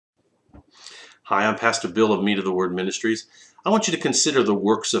Hi, I'm Pastor Bill of Meat of the Word Ministries. I want you to consider the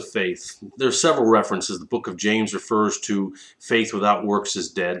works of faith. There are several references. The book of James refers to faith without works is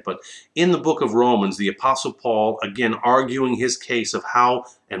dead. But in the book of Romans, the Apostle Paul, again, arguing his case of how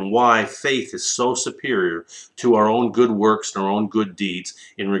and why faith is so superior to our own good works and our own good deeds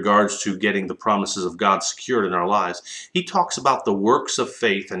in regards to getting the promises of God secured in our lives. He talks about the works of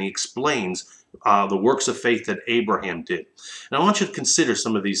faith, and he explains the works of faith that Abraham did. And I want you to consider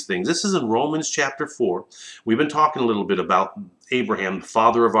some of these things. This is in Romans chapter 4. We've been talking a little bit about Abraham, the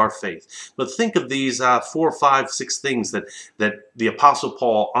father of our faith. But think of these 4, 5, 6 things that the Apostle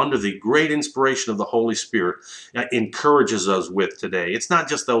Paul, under the great inspiration of the Holy Spirit, encourages us with today. It's not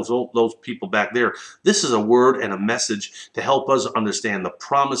just those people back there. This is a word and a message to help us understand the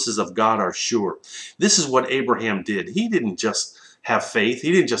promises of God are sure. This is what Abraham did. He didn't just have faith.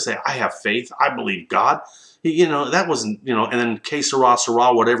 He didn't just say, I have faith, I believe God. That wasn't, and then que sera,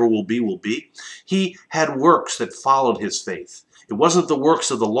 sera, whatever will be, will be. He had works that followed his faith. It wasn't the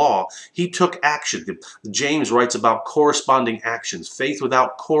works of the law. He took action. James writes about corresponding actions. Faith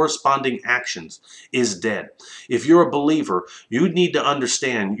without corresponding actions is dead. If you're a believer, you need to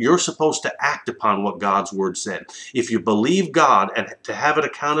understand you're supposed to act upon what God's word said. If you believe God and to have it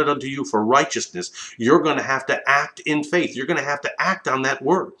accounted unto you for righteousness, you're going to have to act in faith. You're going to have to act on that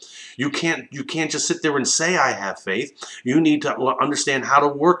word. You can't just sit there and say, I have faith. You need to understand how to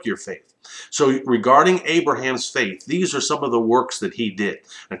work your faith. So regarding Abraham's faith, these are some of the works that he did.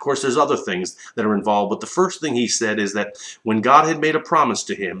 And of course, there's other things that are involved. But the first thing he said is that when God had made a promise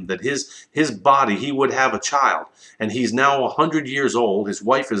to him that his body, he would have a child. And he's now 100 years old. His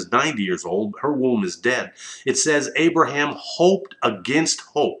wife is 90 years old. Her womb is dead. It says Abraham hoped against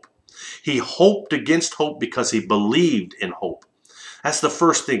hope. He hoped against hope because he believed in hope. That's the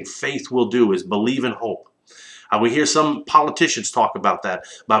first thing faith will do, is believe in hope. We hear some politicians talk about that,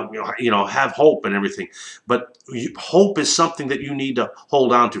 about, have hope and everything. But hope is something that you need to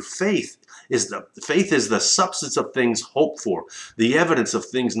hold on to. Faith is the substance of things hoped for, the evidence of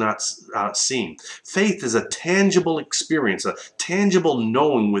things not seen. Faith is a tangible experience, a tangible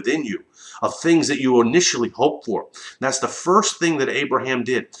knowing within you of things that you initially hoped for. That's the first thing that Abraham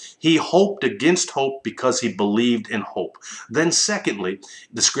did. He hoped against hope because he believed in hope. Then secondly,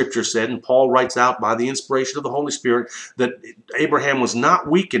 the scripture said, and Paul writes out by the inspiration of the Holy Spirit, that Abraham was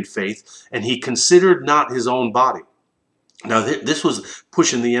not weak in faith, and he considered not his own body. Now, this was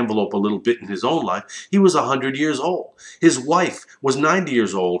pushing the envelope a little bit in his own life. He was 100 years old. His wife was 90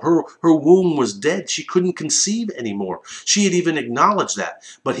 years old. Her womb was dead. She couldn't conceive anymore. She had even acknowledged that.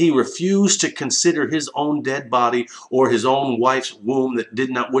 But he refused to consider his own dead body or his own wife's womb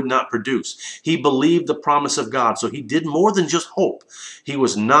that would not produce. He believed the promise of God. So he did more than just hope. He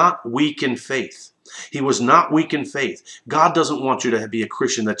was not weak in faith. He was not weak in faith. God doesn't want you to be a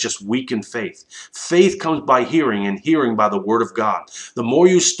Christian that's just weak in faith. Faith comes by hearing, and hearing by the Word of God. The more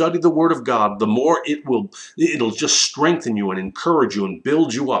you study the Word of God, the more it'll just strengthen you and encourage you and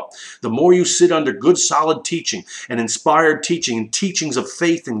build you up. The more you sit under good, solid teaching and inspired teaching and teachings of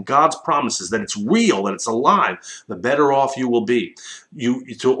faith in God's promises, that it's real, that it's alive, the better off you will be.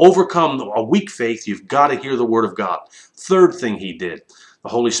 To overcome a weak faith, you've got to hear the Word of God. Third thing he did. The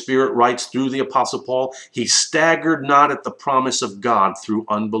Holy Spirit writes through the Apostle Paul, he staggered not at the promise of God through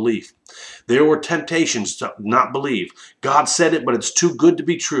unbelief. There were temptations to not believe. God said it, but it's too good to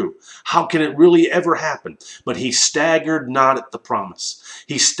be true. How can it really ever happen? But he staggered not at the promise.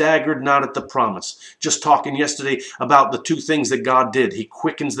 He staggered not at the promise. Just talking yesterday about the two things that God did. He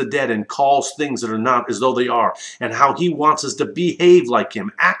quickens the dead and calls things that are not as though they are. And how he wants us to behave like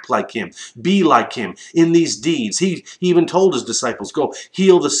him, act like him, be like him in these deeds. He even told his disciples, go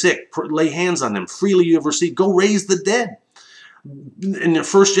heal the sick, lay hands on them, freely you have received, go raise the dead. In the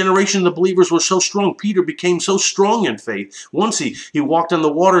first generation, the believers were so strong. Peter became so strong in faith. Once he walked on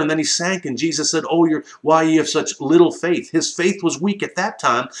the water and then he sank, and Jesus said, why you have such little faith? His faith was weak at that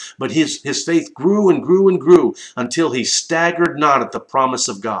time, but his faith grew and grew and grew until he staggered not at the promise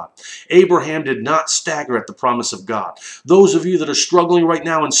of God. Abraham did not stagger at the promise of God. Those of you that are struggling right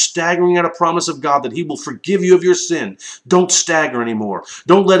now and staggering at a promise of God that he will forgive you of your sin, don't stagger anymore.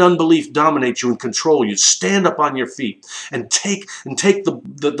 Don't let unbelief dominate you and control you. Stand up on your feet and take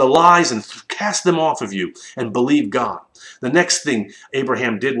the lies and cast them off of you and believe God. The next thing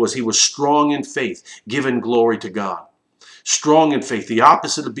Abraham did was he was strong in faith, giving glory to God. Strong in faith. The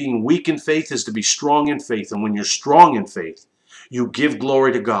opposite of being weak in faith is to be strong in faith. And when you're strong in faith, you give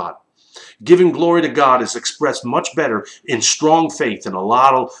glory to God. Giving glory to God is expressed much better in strong faith than a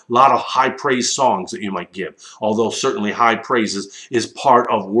lot of high praise songs that you might give. Although certainly high praise is part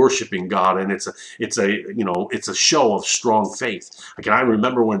of worshiping God, and it's a show of strong faith. Again, I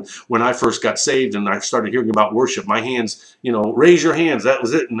remember when I first got saved and I started hearing about worship, my hands, raise your hands, that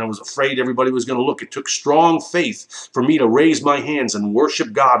was it, and I was afraid everybody was going to look. It took strong faith for me to raise my hands and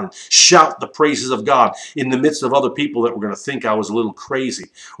worship God and shout the praises of God in the midst of other people that were going to think I was a little crazy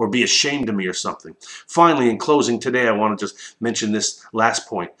or be ashamed of me or something. Finally, in closing today, I want to just mention this last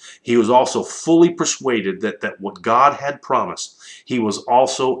point. He was also fully persuaded that what God had promised, he was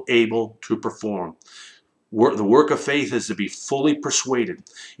also able to perform. The work of faith is to be fully persuaded.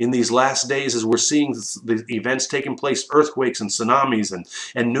 In these last days, as we're seeing the events taking place, earthquakes and tsunamis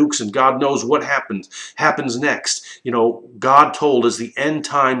and nukes, and God knows what happens next. God told us the end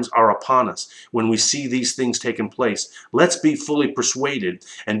times are upon us when we see these things taking place. Let's be fully persuaded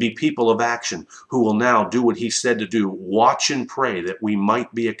and be people of action who will now do what he said to do. Watch and pray that we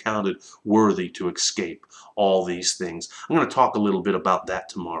might be accounted worthy to escape all these things. I'm going to talk a little bit about that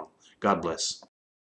tomorrow. God bless.